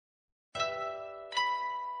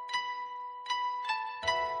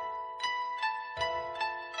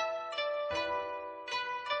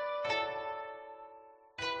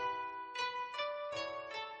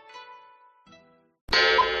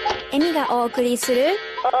エミがお送りする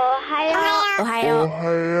おは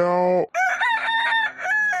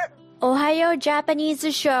ようジャパニー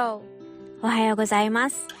ズショー。おはようございま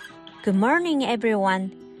す。 Good morning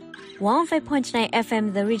everyone。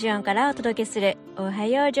 15.9FM The Region からお届けするおは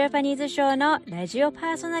ようジャパニーズショーのラジオ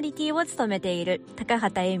パーソナリティを務めている高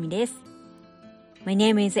畑恵美です。 My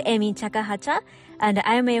name is Emi Takahata and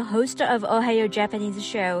I'm a host of Ohio Japanese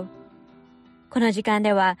Show。この時間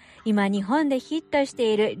では今日本でヒットし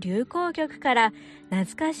ている流行曲から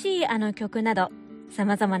懐かしいあの曲など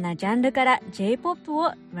様々なジャンルから J-POP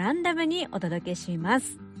をランダムにお届けしま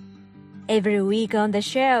す。 Every week on the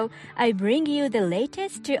show, I bring you the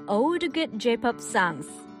latest old good J-POP songs。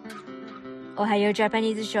 おはようジャパ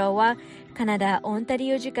ニーズショーはカナダオンタ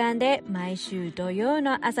リオ時間で毎週土曜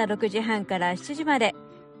の朝6時半から7時まで、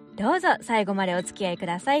どうぞ最後までお付き合いく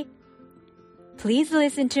ださい。Please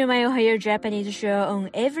listen to my Ohio Japanese show on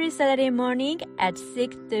every Saturday morning at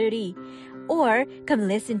 6:30 or come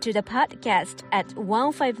listen to the podcast at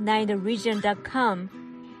 159theregion.com.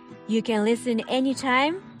 You can listen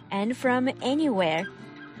anytime and from anywhere.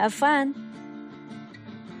 Have fun!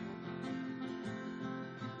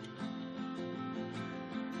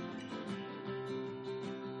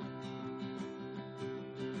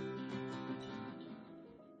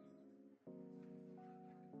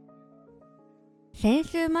 先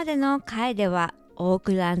週までの回ではオー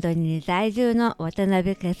クランドに在住の渡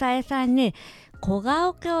辺けさえさんに小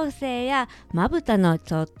顔矯正やまぶたの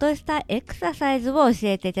ちょっとしたエクササイズを教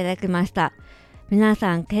えていただきました。皆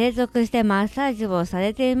さん継続してマッサージをさ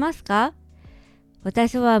れていますか？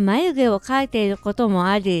私は眉毛を描いていることも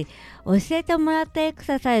あり、教えてもらったエク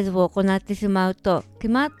ササイズを行ってしまうと決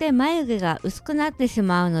まって眉毛が薄くなってし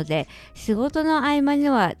まうので仕事の合間に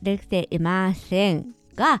はできていません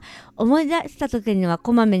が、思い出した時には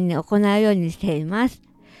こまめに行うようにしています。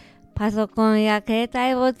パソコンや携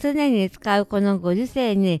帯を常に使うこのご時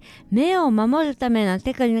世に目を守るための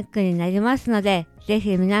テクニックになりますので、ぜ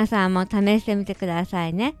ひ皆さんも試してみてくださ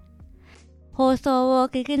いね。放送を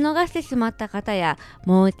聞き逃してしまった方や、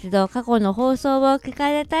もう一度過去の放送を聞か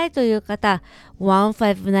れたいという方、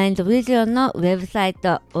159 The Vision のウェブサイ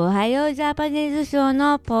ト、おはようジャパニーズショー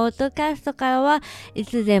のポッドキャストからはい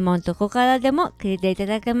つでもどこからでも聞いていた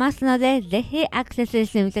だけますので、ぜひアクセス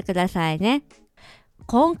してみてくださいね。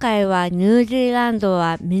今回はニュージーランド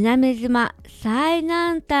は南島最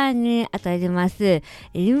南端にあたります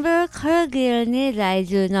インバーカーギルに在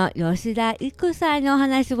住の吉田イクさんにお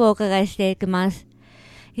話をお伺いしていきます。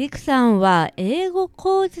イクさんは英語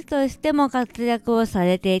コーチとしても活躍をさ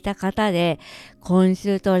れていた方で、今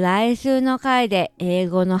週と来週の回で英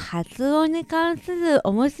語の発音に関する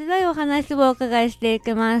面白いお話をお伺いしてい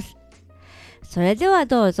きます。それでは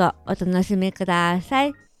どうぞお楽しみくださ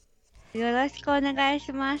い。よろしくお願い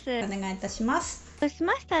します。お願いいたします。そうし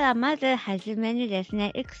ましたら、まずはじめにです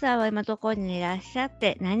ね、イクさんは今どこにいらっしゃっ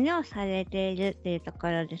て何をされているっていうとこ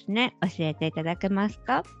ろですね、教えていただけます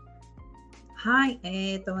か？はい、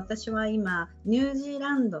私は今ニュージー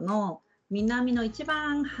ランドの南の一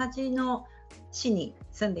番端の市に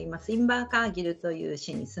住んでいます。インバーカーギルという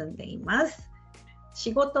市に住んでいます。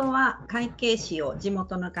仕事は会計士を地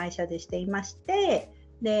元の会社でしていまして、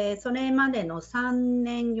でそれまでの3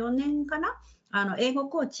年4年かな、英語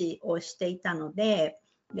コーチをしていたので、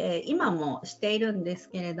今もしているんです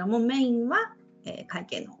けれども、メインは、会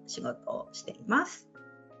計の仕事をしています。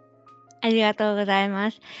ありがとうござい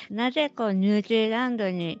ます。なぜニュージーラン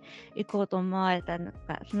ドに行こうと思われたの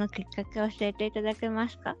か、そのきっかけを教えていただけま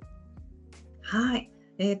すか？はい、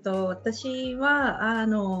私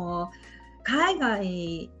は海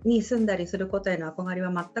外に住んだりすることへの憧れ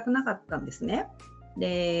は全くなかったんですね。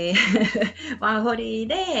でワーホリ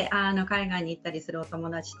で海外に行ったりするお友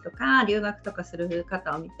達とか留学とかする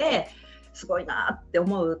方を見てすごいなって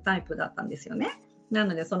思うタイプだったんですよね。な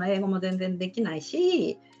のでその英語も全然できない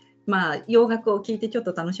し、洋楽を聴いてちょっ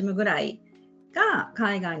と楽しむぐらいが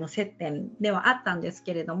海外の接点ではあったんです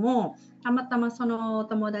けれども、たまたまその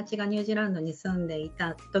友達がニュージーランドに住んでい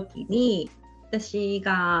た時に、私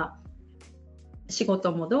が仕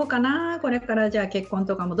事もどうかな、これからじゃあ結婚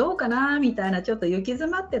とかもどうかなみたいなちょっと行き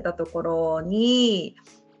詰まってたところに、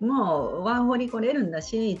もうワーホリ来れるんだ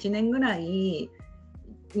し1年ぐらいニ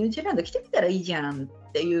ュージーランド来てみたらいいじゃんっ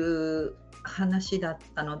ていう話だっ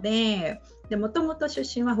たので、もともと出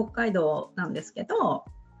身は北海道なんですけど、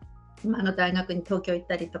大学に東京行っ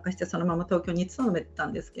たりとかしてそのまま東京に勤めてた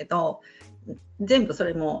んですけど、全部そ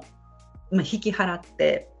れも引き払っ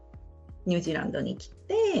てニュージーランドに来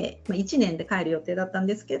て、1年で帰る予定だったん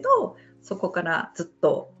ですけど、そこからずっ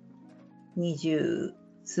と20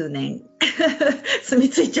数年住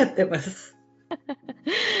み着いちゃってます。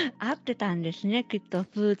合ってたんですね、きっと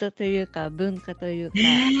フードというか、文化というか。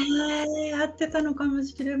合ってたのかも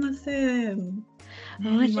しれません。ね、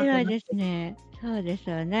面今と白いでなってすね。そうです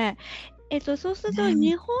よね。そうするとね。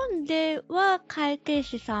日本では会計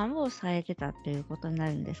士さんをされてたっていうことにな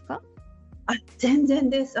るんですか？全然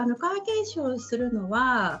です。会計士をするの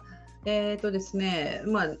は、ですね、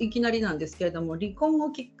いきなりなんですけれども、離婚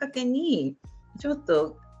をきっかけに、ちょっ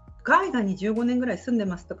と海外に15年ぐらい住んで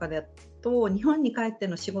ますとかだと、日本に帰って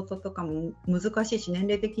の仕事とかも難しいし、年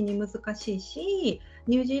齢的に難しいし、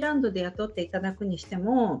ニュージーランドで雇っていただくにして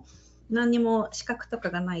も、何にも資格とか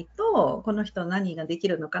がないと、この人何ができ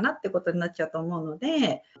るのかなってことになっちゃうと思うの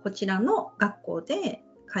で、こちらの学校で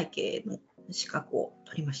会計の資格を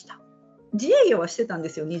取りました。自営業はしてたんで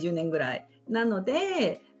すよ、20年ぐらい。なの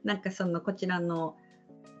で、なんかこちらの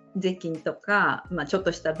税金とか、ちょっ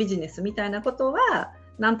としたビジネスみたいなことは、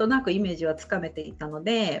なんとなくイメージはつかめていたの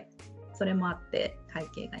で、それもあって会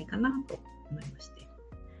計がいいかなと思いまして。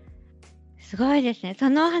すごいですね。そ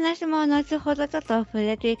のお話も後ほどちょっと触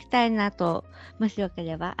れていきたいなと、もしよけ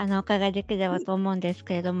れば、お伺いできればと思うんです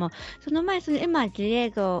けれども、その前、今自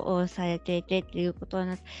営業をされていてっていうこと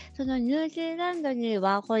なそのニュージーランドに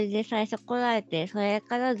ワーホリで最初来られて、それ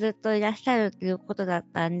からずっといらっしゃるっていうことだっ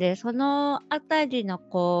たんで、そのあたりのキ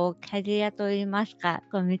ャリアといいますか、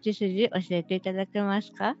道筋教えていただけま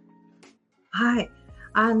すか？はい。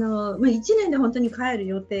1年で本当に帰る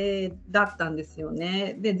予定だったんですよ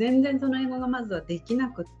ね。で、全然その英語がまずはできな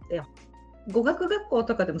くって、語学学校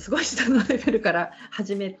とかでもすごい下のレベルから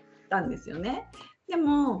始めたんですよね。で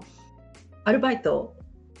も、アルバイト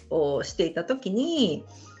をしていた時に、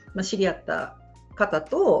知り合った方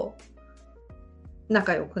と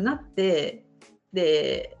仲良くなって、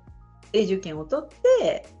で、永住権を取っ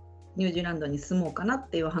てニュージーランドに住もうかなっ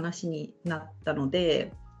ていう話になったの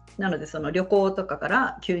で、なのでその旅行とかか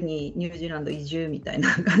ら急にニュージーランド移住みたい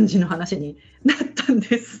な感じの話になったん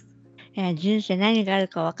です。人生何がある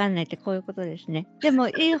か分かんないってこういうことですね。でも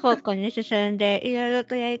いい方向に進んで、いろいろ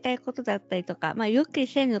とやりたいことだったりとか、予期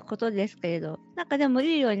せぬことですけれど、なんかでも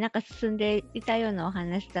いいように進んでいたようなお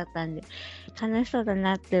話だったんで、楽しそうだ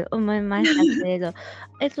なって思いましたけれど、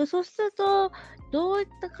そうすると、どういっ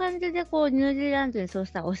た感じでニュージーランドにそう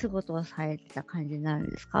したお仕事をされてた感じになるん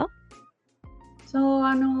ですか？そう、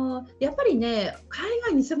やっぱりね、海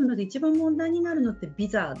外に住むので一番問題になるのってビ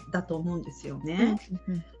ザだと思うんですようん、ね。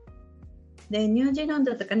うんうん。で、ニュージーラン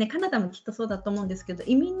ドとかね、カナダもきっとそうだと思うんですけど、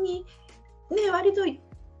移民にね、割と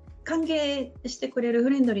歓迎してくれるフ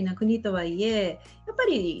レンドリーな国とはいえ、やっぱ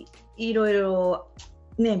りいろいろ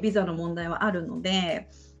ね、ビザの問題はあるので、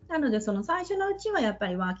なのでその最初のうちはやっぱ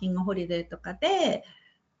りワーキングホリデーとかで、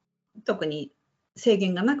特に制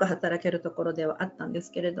限がなく働けるところではあったんで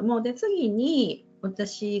すけれども、で、次に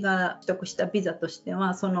私が取得したビザとして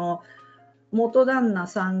は、その元旦那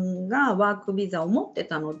さんがワークビザを持って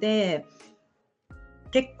たので、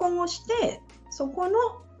結婚をして、そこの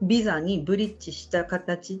ビザにブリッジした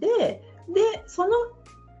形で、その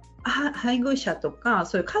配偶者とか、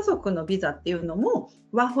そういう家族のビザっていうのも、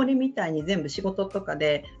ワーホリみたいに全部仕事とか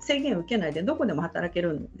で制限を受けないでどこでも働け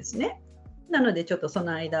るんですね。なのでちょっとそ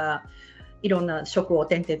の間、いろんな職を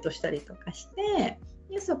転々としたりとかして、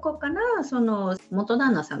でそこからその元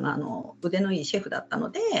旦那さんが腕のいいシェフだったの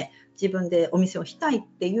で、自分でお店をしたいっ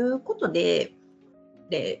ていうことで、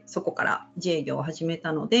そこから自営業を始め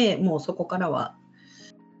たので、もうそこからは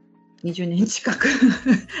20年近く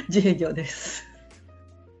自営業です。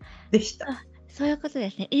でした。そういうことで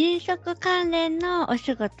すね。飲食関連のお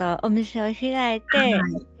仕事、お店を開いはて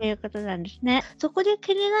い。っていうことなんですね。そこで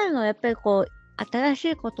気になるのはやっぱり新し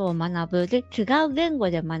いことを学ぶ、で、違う言語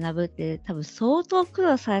で学ぶっていう、多分相当苦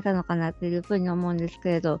労されたのかなっていう風に思うんです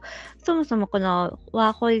けれど、そもそもこのワ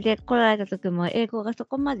ーホリで来られた時も英語がそ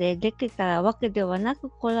こまでできたわけではなく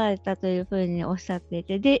来られたという風におっしゃってい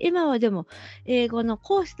て、で、今はでも英語の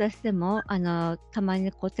講師としても、たま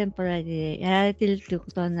にテンポラリーでやられてるっていうこ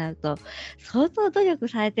とになると、相当努力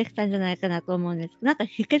されてきたんじゃないかなと思うんです。なんか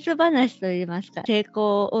秘訣話と言いますか、成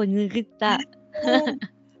功を握った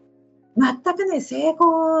全くね、成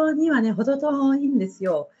功にはね、程遠いんです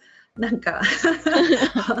よ。なんか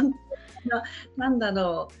ほんなんだ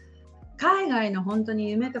ろう、海外の本当に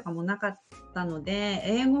夢とかもなかったので、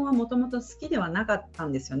英語はもともと好きではなかった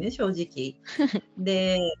んですよね、正直。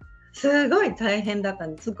で、すごい大変だった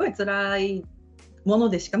んです。すごい辛いもの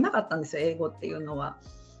でしかなかったんですよ、英語っていうのは。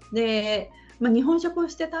で、日本食を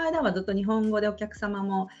してた間はずっと日本語でお客様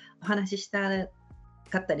もお話しした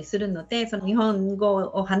かったりするので、その日本語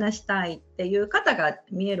を話したいっていう方が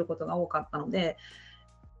見えることが多かったので、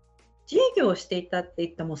自営業をしていたって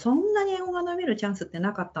言っても、そんなに英語が伸びるチャンスって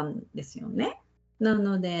なかったんですよね。な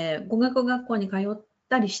ので、語学学校に通っ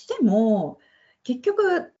たりしても、結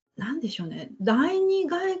局なんでしょうね、第二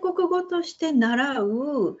外国語として習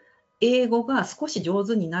う英語が少し上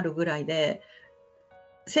手になるぐらいで、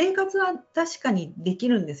生活は確かにでき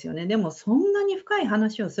るんですよね。でもそんなに深い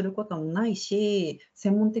話をすることもないし、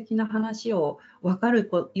専門的な話を分かる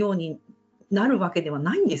ようになるわけでは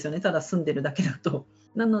ないんですよね、ただ住んでるだけだと。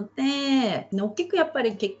なので、大きくやっぱ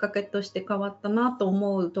りきっかけとして変わったなと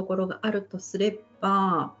思うところがあるとすれ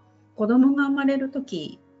ば、子供が生まれる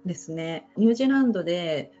時ですね、ニュージーランド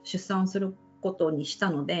で出産をすることにし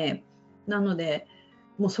たので、なので、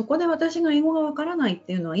もうそこで私の英語がわからないっ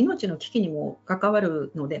ていうのは命の危機にも関わ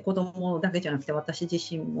るので、子供だけじゃなくて私自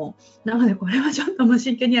身も。なのでこれはちょっともう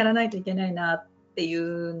真剣にやらないといけないなってい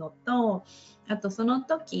うのと、あとその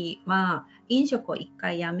時は飲食を1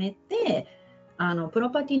回辞めて、プロ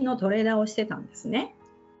パティのトレーダーをしてたんですね。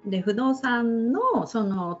で、不動産のそ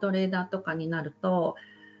のトレーダーとかになると、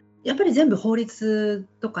やっぱり全部法律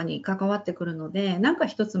とかに関わってくるので、なんか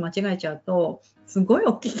一つ間違えちゃうと、すごい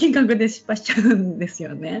大きい金額で失敗しちゃうんです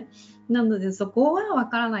よね。なので、そこは分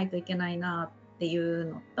からないといけないなっていう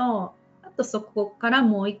のと、あとそこから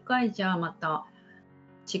もう一回じゃあまた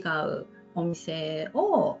違うお店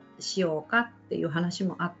をしようかっていう話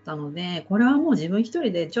もあったので、これはもう自分一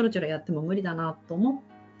人でちょろちょろやっても無理だなと思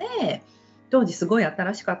って、当時すごい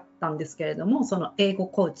新しかったんですけれども、その英語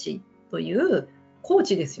コーチというコー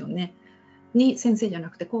チですよね。に先生じゃな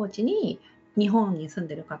くてコーチに日本に住ん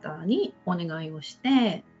でる方にお願いをし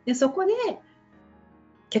て、でそこで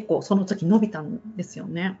結構その時伸びたんですよ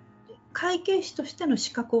ね。会計士としての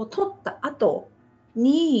資格を取った後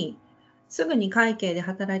にすぐに会計で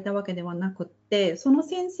働いたわけではなくって、その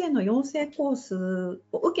先生の養成コース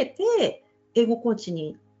を受けて英語コーチ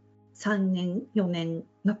に3年4年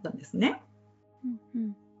なったんですね。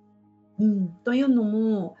というの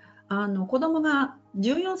も子供が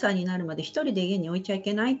14歳になるまで1人で家に置いちゃい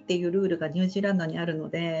けないっていうルールがニュージーランドにあるの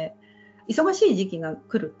で、忙しい時期が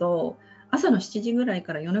来ると朝の7時ぐらい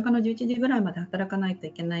から夜中の11時ぐらいまで働かないと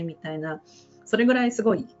いけないみたいな、それぐらいす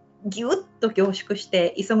ごいぎゅっと凝縮し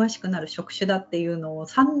て忙しくなる職種だっていうのを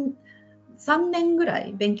3年ぐら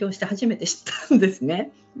い勉強して初めて知ったんです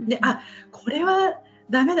ね。で、これは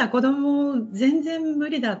ダメだ、子供全然無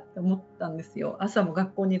理だって思ったんですよ。朝も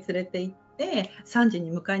学校に連れて行って3時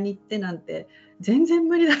に迎えに行ってなんて全然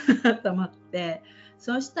無理だなと思って、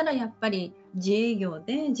そうしたらやっぱり自営業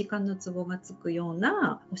で時間の都合がつくよう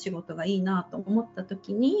なお仕事がいいなと思った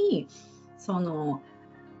時に、その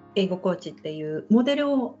英語コーチっていうモデ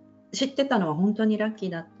ルを知ってたのは本当にラッキー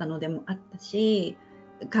だったのでもあったし、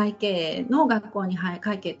会計の学校に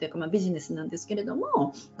会計というかビジネスなんですけれど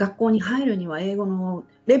も、学校に入るには英語の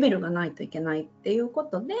レベルがないといけないっていうこ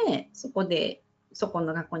とで、そこ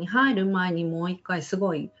の学校に入る前にもう一回す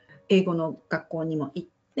ごい英語の学校にも行っ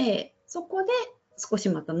て、そこで少し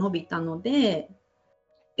また伸びたので、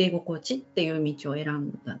英語コーチっていう道を選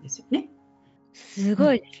んだんですよね。す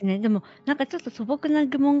ごいですね。でも、なんかちょっと素朴な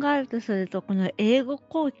疑問があるとすると、この英語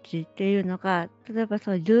コーチっていうのが、例えば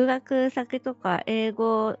その留学先とか英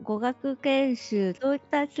語語学研修、そういっ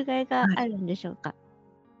た違いがはい。あるんでしょうか？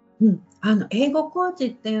英語コーチ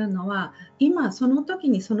っていうのは、今その時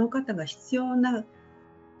にその方が必要な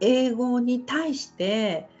英語に対し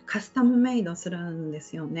てカスタムメイドするんで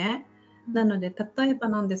すよね。なので、例えば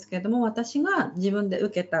なんですけれども、私が自分で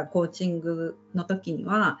受けたコーチングの時に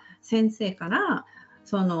は、先生から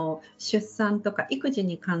その出産とか育児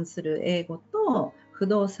に関する英語と不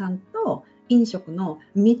動産と飲食の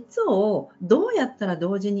3つをどうやったら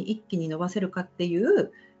同時に一気に伸ばせるかってい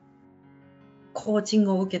うコーチン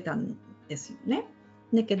グを受けたんですよね。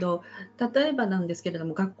だけど、例えばなんですけれど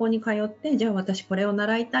も、学校に通って、じゃあ私これを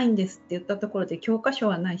習いたいんですって言ったところで教科書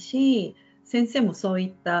はないし、先生もそうい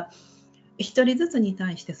った1人ずつに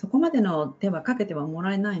対してそこまでの手はかけてはも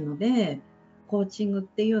らえないので、コーチングっ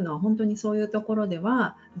ていうのは本当にそういうところで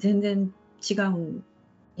は全然違う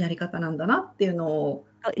やり方なんだなっていうのを、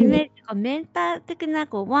イメージがメンター的な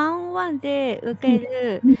ワンオンワンで受け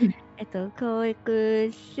る、教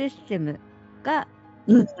育システムが、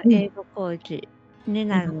その英語コーチに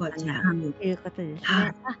なるの英語コーチ、かなはい。っていうことですはい。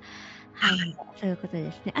ね。はい、はい。そういうこと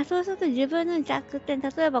ですね。そうすると自分の弱点、例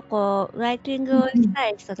えばライティングをした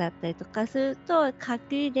い人だったりとかすると、書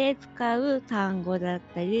きで使う単語だっ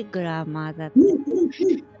たり、グラマーだった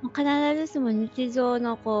り、もう必ずしも日常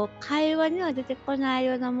の会話には出てこない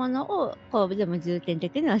ようなものを、でも重点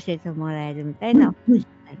的に教えてもらえるみたいなお話に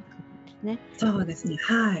なるってことですね。そうですね、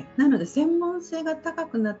はい。なので専門性が高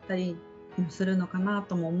くなったりもするのかな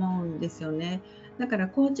とも思うんですよね。だから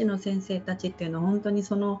コーチの先生たちっていうのは本当に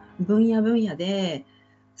その分野分野で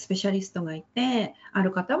スペシャリストがいて、あ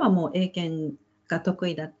る方はもう英検が得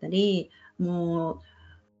意だったり、も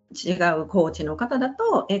う違うコーチの方だ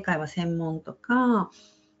と英会話専門とか、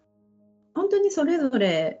本当にそれぞ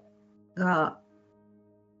れが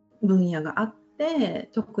分野があって、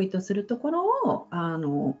得意とするところを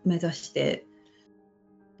目指して、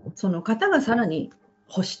その方がさらに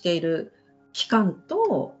欲している期間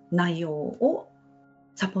と内容を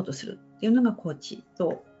サポートするっていうのがコーチ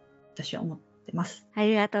と私は思ってます。あ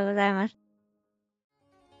りがとうございます。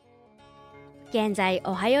現在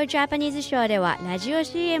おはようジャパニーズショーではラジオ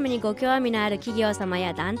CM にご興味のある企業様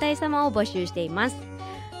や団体様を募集しています。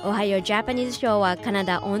おはようジャパニーズショーはカナ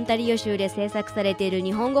ダオンタリオ州で制作されている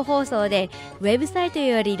日本語放送で、ウェブサイト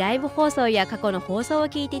よりライブ放送や過去の放送を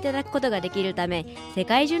聞いていただくことができるため、世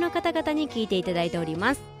界中の方々に聞いていただいており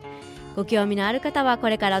ます。ご興味のある方はこ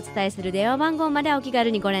れからお伝えする電話番号までお気軽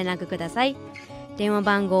にご連絡ください。電話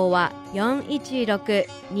番号は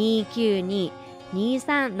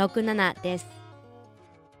 416-292-2367 です。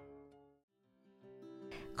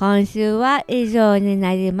今週は以上に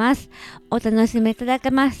なります。お楽しみいただけ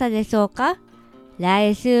ましたでしょうか？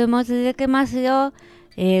来週も続けますよ。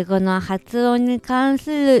英語の発音に関す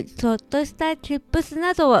るちょっとした tips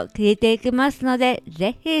などを聞いていきますので、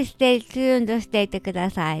ぜひstay tunedしていてくだ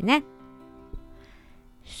さいね。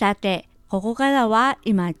さて、ここからは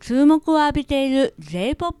今注目を浴びている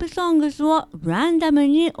J-POP ソングスをランダム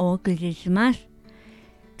にお送りします。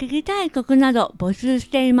聞きたい曲など募集し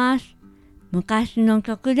ています。昔の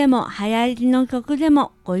曲でも流行りの曲で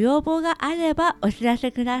もご要望があればお知ら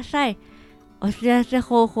せください。お知らせ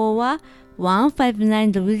方法は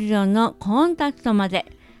159 Division のコンタクトまで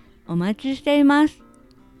お待ちしています。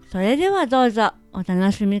それではどうぞお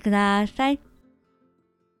楽しみください。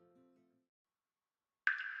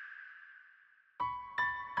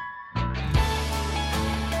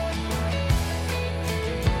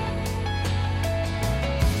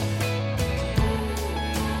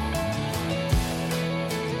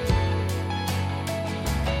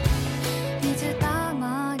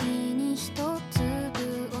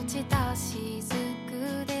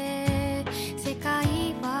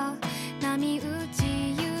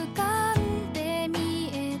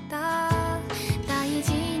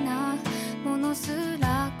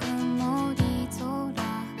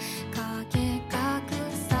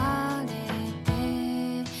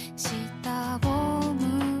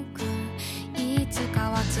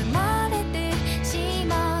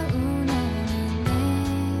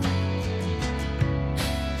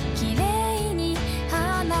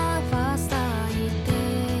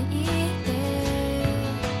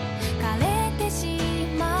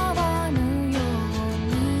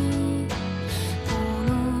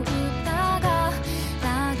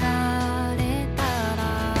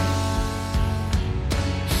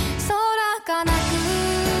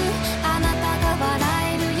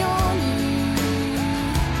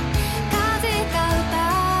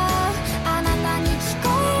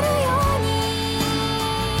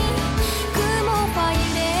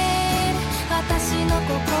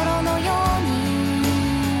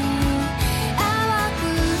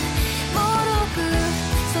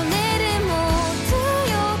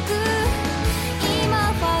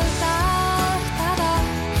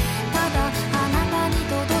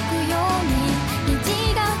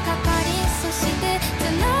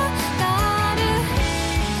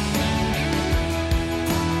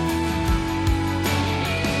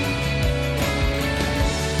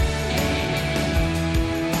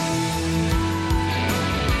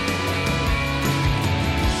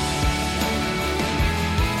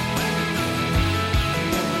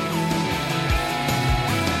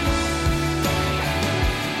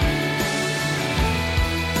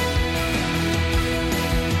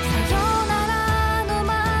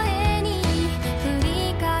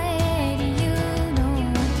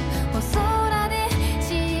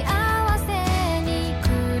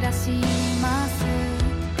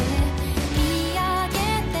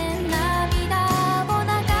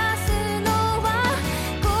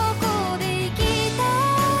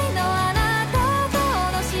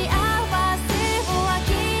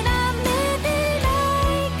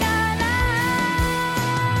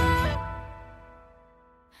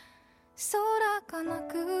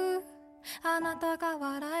あなたが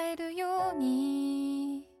笑えるよう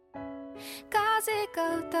に風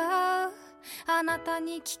が歌うあなた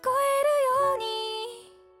に聞こえるように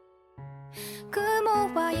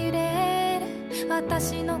雲は揺れる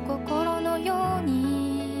私の心のよう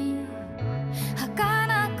に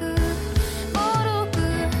儚く脆く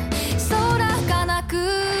空がなくあ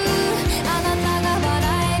なたが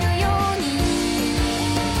笑えるように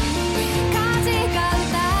風が歌う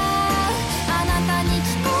あなたに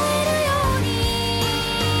聞こえるように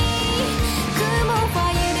雲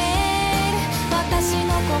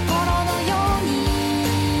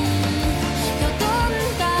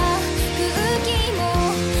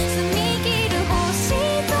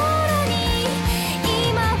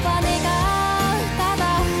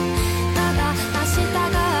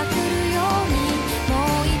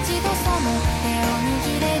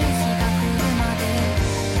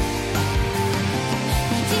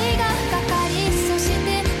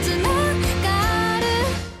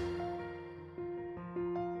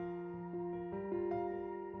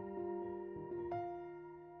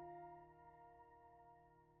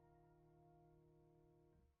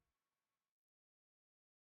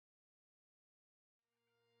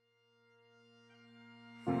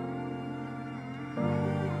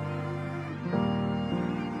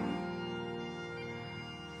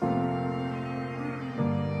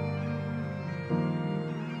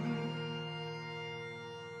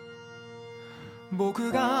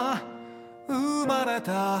僕が生まれ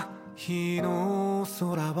た日の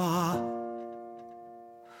空は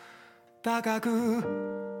高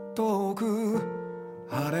く遠く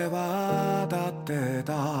晴れ渡って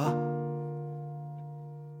た。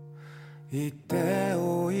行って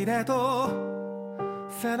おいでと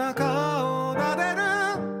背中を撫でる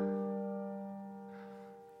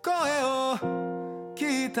声を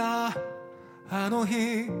聞いたあの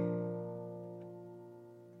日、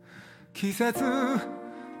季節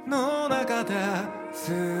の中で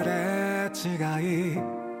すれ違い、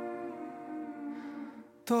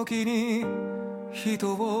時に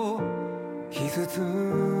人を傷つ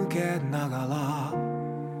けながら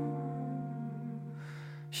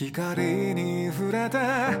光に触れて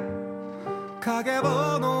影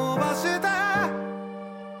を伸ばして、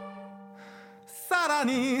さら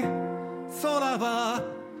に空は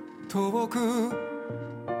遠く、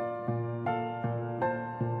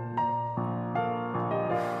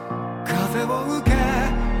風を受け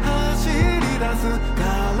走り出す瓦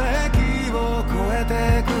礫を越えて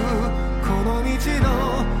く、この道の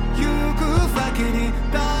行く先に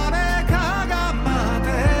誰かが待って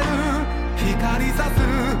る、光さす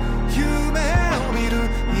夢を見る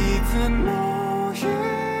いつの日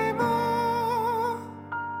も、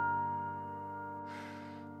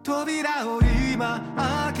扉を今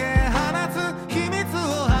開け放つ秘密を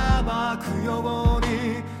暴くよう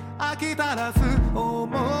に、飽き足らず思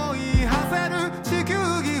い馳せる地球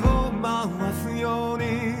儀を回すように、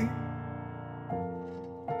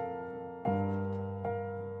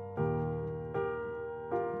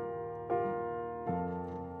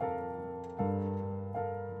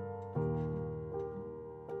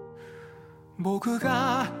僕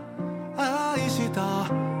が愛した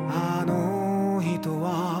あの人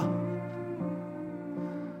は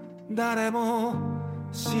誰も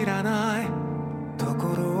知らないと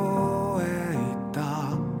ころへ行った。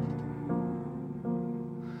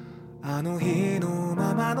あの日の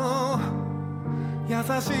ままの優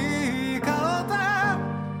しい顔で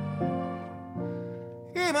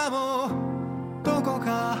今もどこ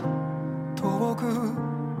か遠く、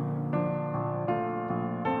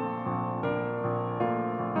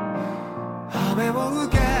雨を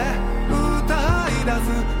受け歌い出す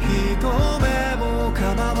人目も構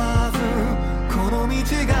わず、この道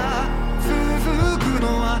が続くの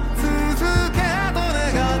は続けと願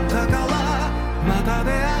ったから、また出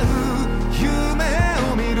会う夢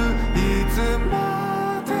を見るいつま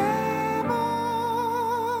でも、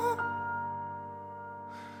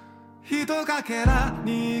ひとかけら握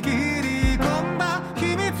り込んだ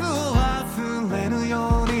秘密を忘れぬ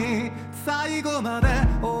ように、最後まで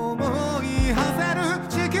思い馳せる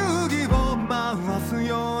地球儀を回す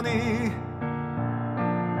ように、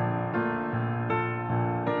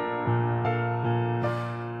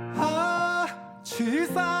小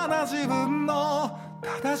さな自分の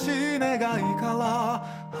正しい願いから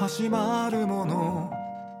始まるもの、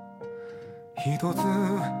一つ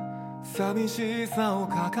寂しさを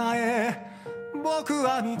抱え僕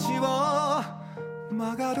は道を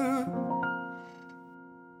曲がる、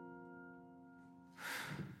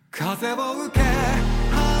風を受け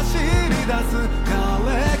走り出す瓦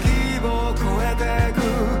礫を越えてく、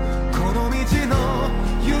この道の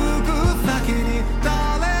行く先に誰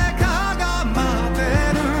かが待って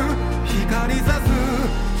る、光さす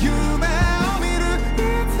夢を見るい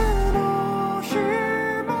つの日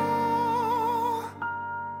も、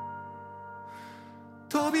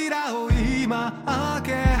扉を今開け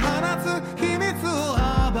放つ秘密を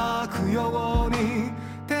暴くように、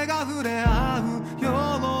手が触れ合う喜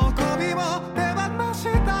びも手放し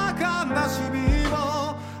た悲しみも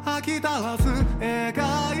飽き足らず描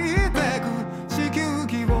いてく地球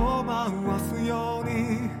儀を回すように、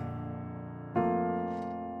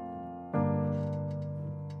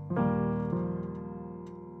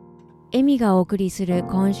エミがお送りする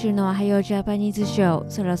今週のおはようジャパニーズショー、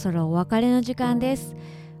そろそろお別れの時間です。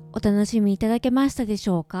お楽しみいただけましたでし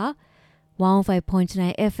ょうか。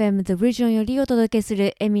 105.9 FM The Region よりお届けす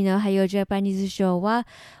るエミのおはようジャパニーズショーは、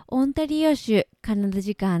オンタリオ州カナダ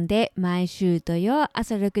時間で毎週土曜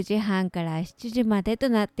朝6時半から7時までと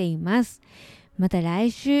なっています。また来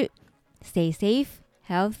週 Stay safe,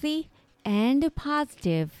 healthy and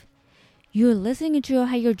positive.You're listening to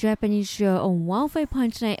Ohio Japanese Show on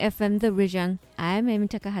 105.9 FM The Region. I'm Emi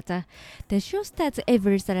Takahata. The show starts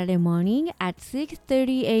every Saturday morning at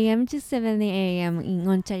 6:30 a.m. to 7 a.m. in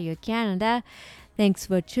Ontario, Canada. Thanks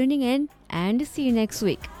for tuning in and see you next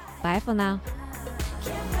week. Bye for now.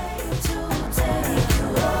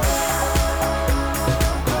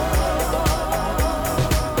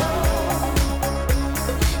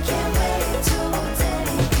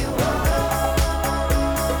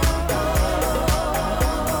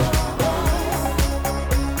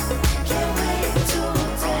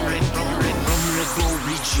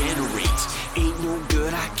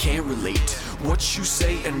 what you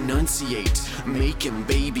say, enunciate. Making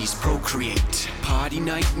babies procreate. Party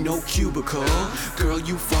night, no cubicle. Girl,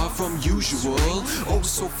 you far from usual. Oh,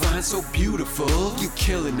 so fine, so beautiful. You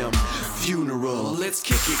killing them. Funeral. Let's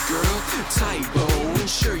kick it, girl. Typo.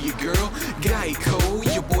 Insure you, girl.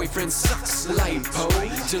 Geico. Your boyfriend sucks. Lipo.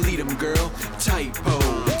 Delete him, girl. Typo.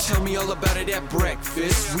 Tell me all about it at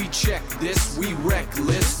breakfast. We check this. We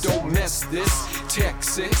reckless. Don't mess this.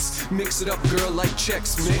 Texas. Mix it up, girl, like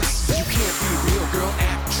Chex Mix. You can't be real, girl.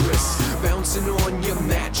 Actress. Bouncing on your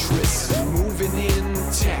mattress. Moving in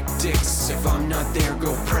tactics. If I'm not there,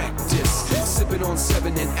 go practice. Sipping on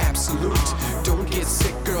 7 and Absolute. Don't get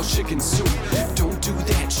sick, girl, chicken soup. Don't do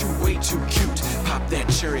that, you way too cute. Pop that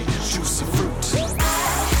cherry, juicy fruit.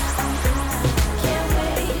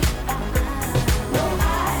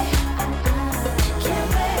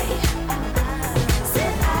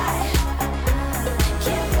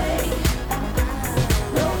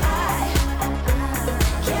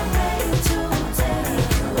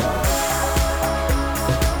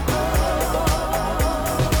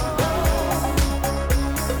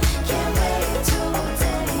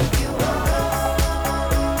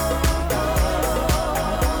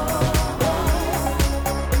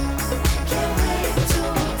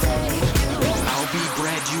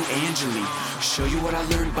 Show you what I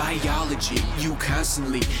learned biology. You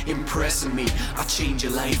constantly impressing me. I'll change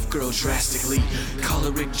your life, girl, drastically. Call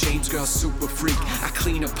her Rick James, girl, super freak. I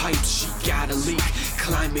clean her pipes, she got a leak.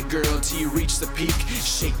 Climb it, girl, till you reach the peak.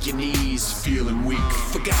 Shake your knees, feeling weak.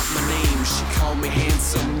 Forgot my name, she called me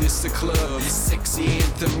handsome. This the club, sexy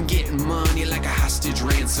anthem. Getting money like a hostage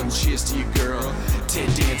ransom. Cheers to you, girl. Ted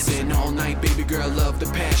dancing all night, baby girl, love the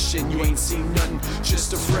passion. You ain't seen nothing,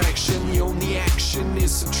 just a fraction. The only action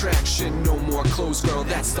is subtraction. No more clothes, girl,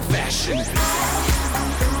 that's the fashion.